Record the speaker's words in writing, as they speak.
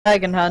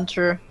dragon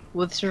hunter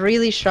with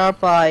really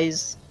sharp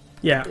eyes.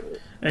 Yeah,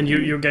 and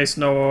you guys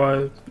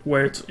know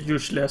where it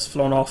usually has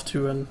flown off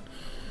to, and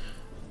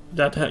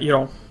that you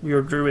know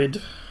your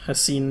druid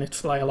has seen it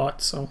fly a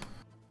lot. So,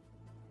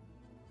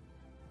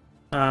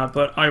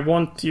 but I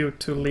want you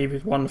to leave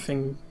with one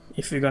thing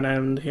if you're gonna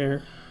end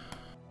here,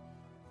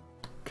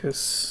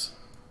 because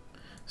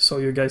so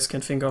you guys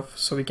can think of,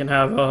 so we can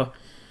have a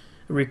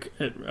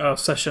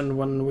session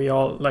when we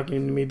all, like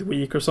in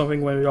midweek or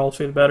something, when we all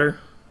feel better.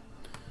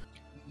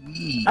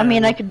 I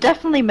mean, I could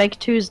definitely make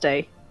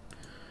Tuesday.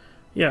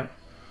 Yeah.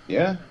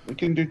 Yeah, we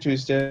can do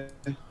Tuesday.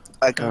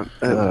 I can't.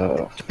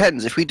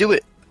 Depends. If we do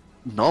it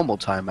normal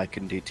time, I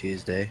can do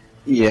Tuesday.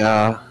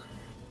 Yeah.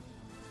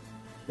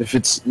 If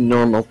it's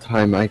normal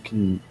time, I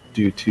can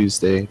do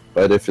Tuesday,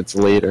 but if it's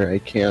later, I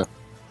can't.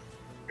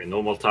 Okay,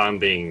 normal time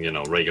being, you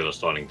know, regular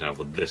starting time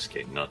for this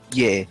game, not...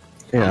 Yeah.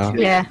 Yeah.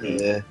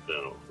 Yeah.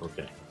 No,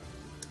 okay.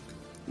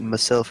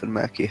 Myself and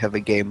Mackie have a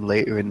game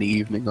later in the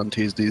evening on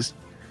Tuesdays.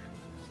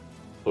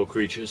 For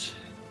creatures.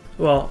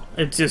 Well,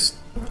 it's just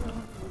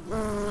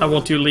I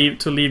want to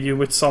leave you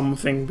with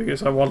something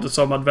because I wanted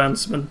some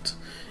advancement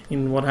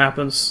in what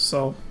happens.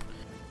 So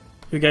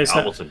you guys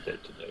I wasn't dead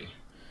today.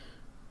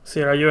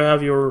 Sarah, you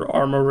have your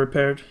armor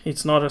repaired.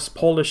 It's not as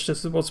polished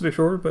as it was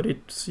before, but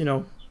it's, you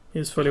know,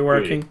 it's fully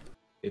working.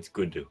 It's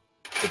good to.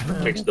 It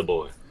protects the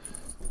boy.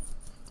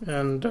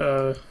 And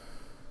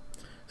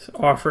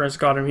Arthur has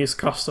got him his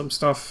custom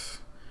stuff.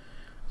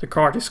 The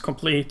cart is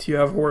complete. You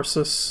have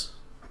horses.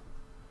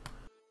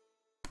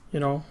 You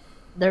know.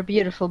 They're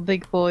beautiful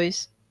big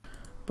boys.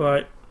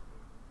 But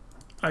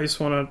I just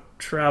want to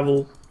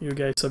travel you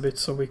guys a bit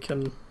so we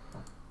can,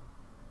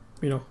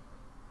 you know,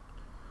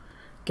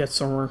 get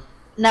somewhere.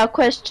 Now,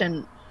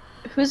 question: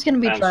 who's gonna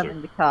be Answer.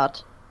 driving the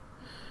cart?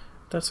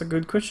 That's a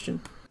good question.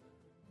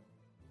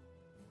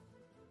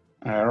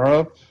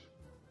 Arab?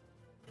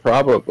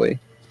 Probably.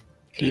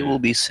 He will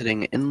be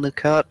sitting in the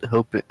cart.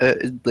 Hoping.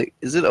 Like,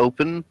 is it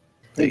open?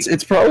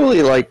 It's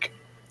probably like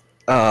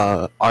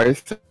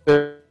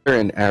Arthur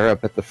and Arab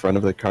at the front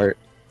of the cart.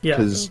 Yeah,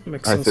 Because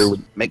makes Arthur sense.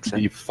 would Makes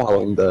be sense.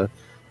 following the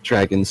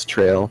dragon's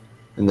trail,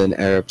 and then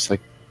Arab's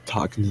like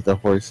talking to the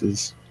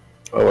horses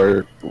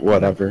or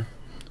whatever.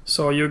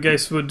 So you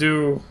guys would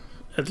do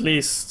at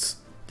least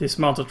this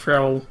amount of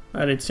travel,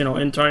 and it's, you know,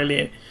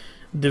 entirely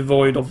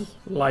devoid of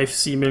life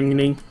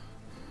seemingly.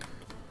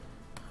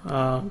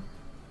 All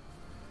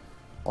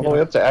the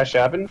way up to Ash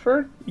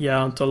Abinford?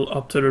 Yeah, until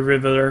up to the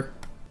river there.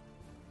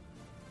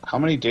 How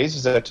many days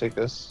does that take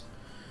us?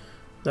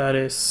 That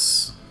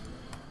is...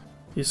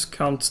 Just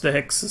count the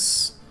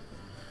hexes.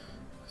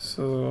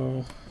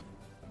 So...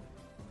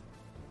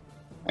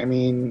 I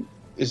mean,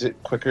 is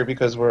it quicker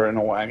because we're in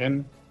a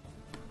wagon?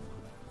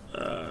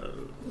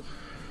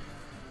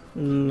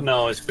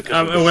 No, it's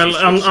because of the well,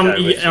 sea-switch sky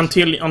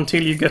races.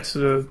 until you get to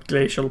the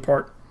glacial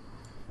part.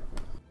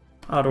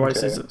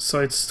 Otherwise,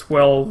 Okay. it's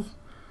 12.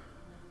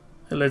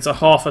 Well, it's a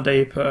half a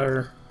day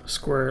per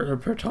square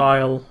per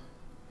tile.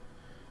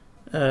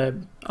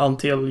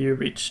 Until you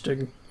reach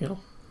the, you know,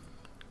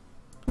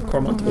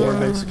 Cormantor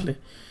basically,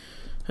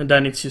 and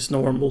then it's just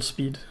normal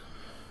speed.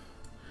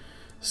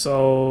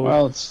 So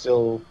Well, it's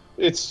still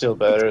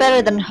better. It's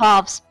better than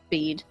half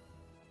speed.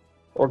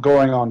 or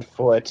going on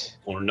foot.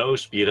 Or no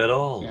speed at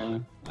all. Yeah.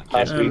 I Half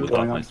can't do speed without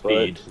going my on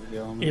speed. foot.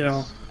 you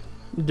know,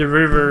 the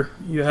river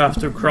you have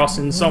to cross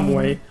in some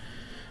way,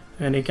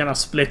 and it kind of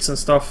splits and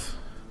stuff.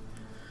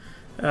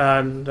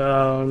 And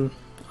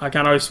I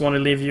kind of just want to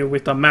leave you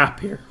with a map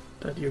here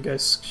that you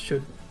guys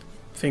should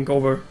think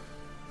over.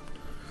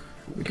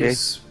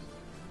 Because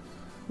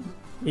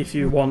if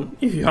you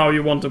how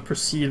you want to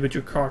proceed with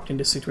your cart in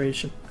this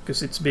situation,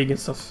 because it's big and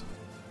stuff.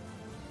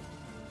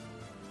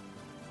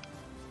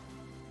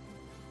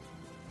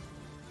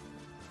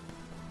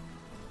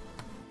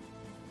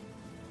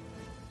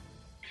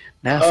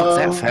 Nah, fuck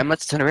that, fam.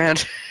 Let's turn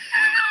around.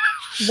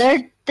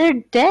 They're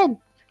dead.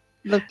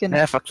 Looking.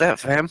 Nah, fuck that,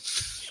 fam.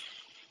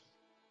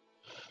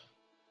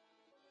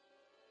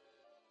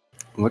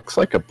 Looks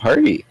like a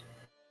party.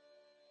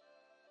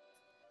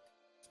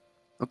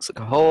 Looks like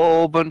a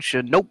whole bunch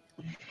of nope.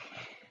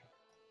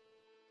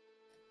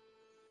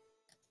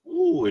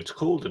 Ooh, it's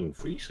cold and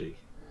freezy.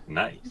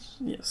 Nice.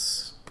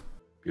 Yes.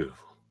 Beautiful.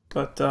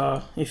 But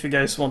if you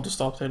guys want to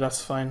stop there,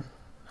 that's fine.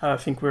 I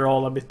think we're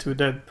all a bit too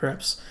dead,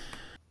 perhaps.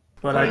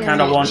 But I Yeah.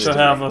 kind of want to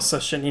have a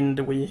session in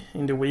the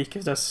week,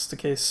 if that's the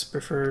case,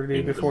 preferably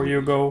In the before you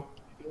week. go,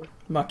 The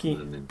Maki.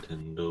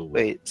 Nintendo.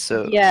 Wait,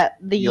 so Yeah,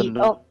 you're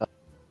not-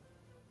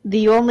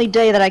 the only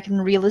day that I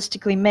can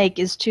realistically make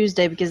is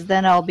Tuesday, because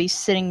then I'll be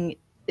sitting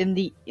in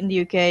the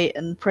UK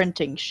and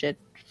printing shit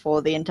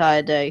for the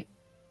entire day.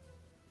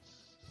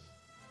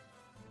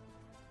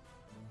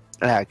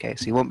 okay,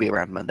 so you won't be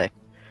around Monday.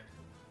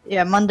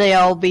 Yeah, Monday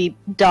I'll be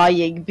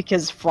dying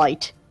because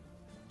flight,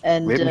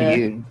 and Rip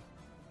you.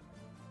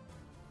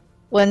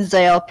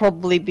 Wednesday I'll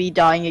probably be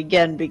dying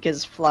again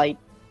because flight.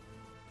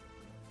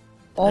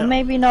 Or Yeah.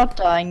 maybe not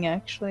dying,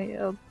 actually.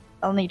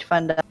 I'll need to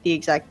find out the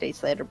exact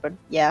dates later, but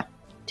yeah.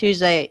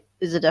 Tuesday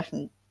is a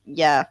definite...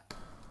 yeah.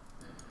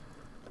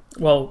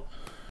 Well,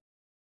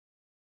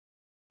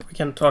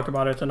 can talk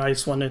about it, and I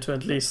just wanted to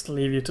at least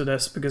leave you to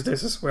this, because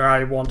this is where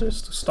I wanted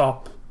to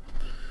stop.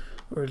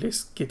 Or at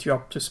least get you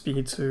up to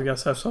speed so you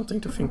guys have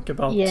something to think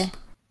about. Yeah.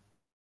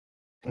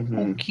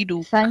 Mhm.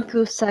 Okie-doke. Thank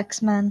you,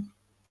 Saxman.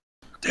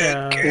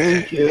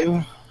 Thank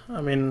you.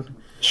 I mean,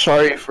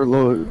 Sorry for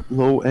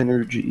low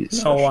energy. no,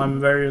 session. I'm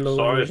very low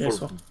Sorry energy for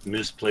as well.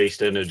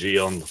 misplaced energy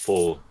on the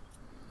 4.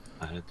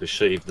 I had to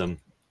save them.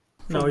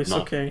 No, from it's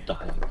not okay.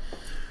 dying.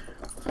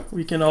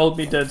 We can all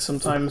be dead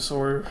sometimes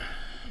or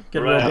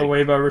get Right. rolled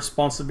away by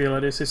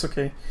responsibilities. It's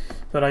okay.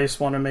 But I just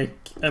want to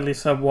at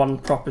least have one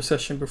proper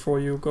session before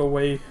you go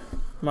away,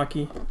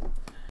 Maki.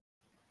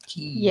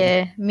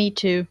 Yeah, me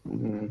too.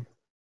 Mhm.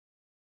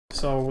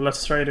 So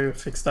let's try to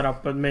fix that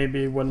up, but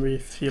maybe when we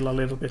feel a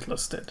little bit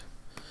less dead.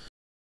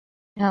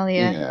 Hell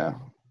yeah. Yeah.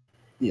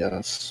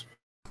 Yes.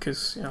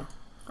 Because, you know,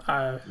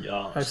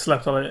 Yeah. I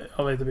slept a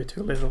little bit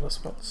too little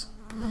as well. So.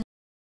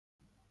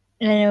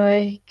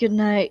 Anyway, good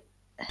night.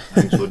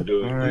 Thanks for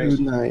doing All right. this.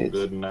 Good night.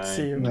 Good night.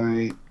 See you.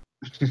 Night.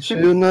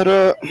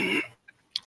 Sayonara.